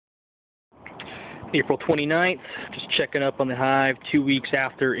April 29th, just checking up on the hive 2 weeks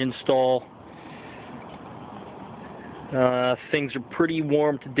after install. Things are pretty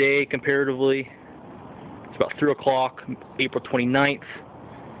warm today comparatively. It's about 3 o'clock, April 29th,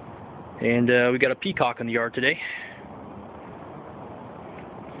 and we got a peacock in the yard today.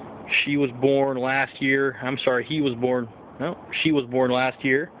 She was born last year. I'm sorry, he was born. No, she was born last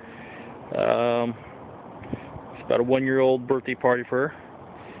year. It's about a 1-year-old birthday party for her.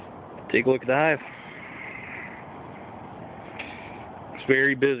 Take a look at the hive. It's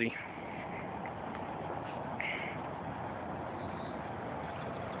very busy.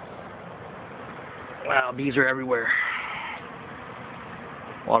 Wow, bees are everywhere.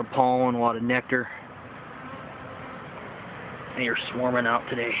 A lot of pollen, a lot of nectar. And you're swarming out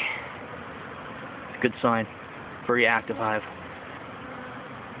today. It's a good sign. Very active hive.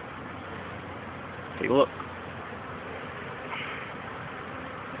 Take a look.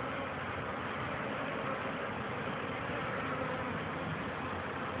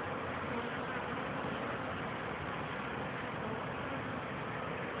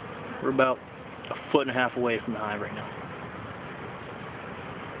 We're about 1.5 feet away from the hive right now.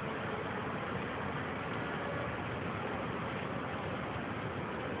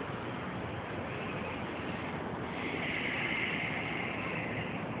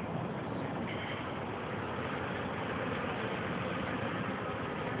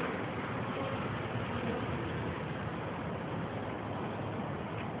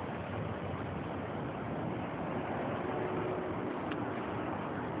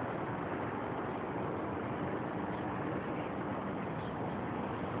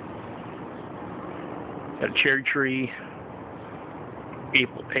 Got a cherry tree,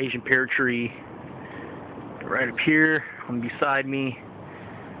 Asian pear tree. Right up here, beside me,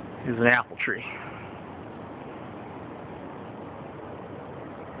 is an apple tree.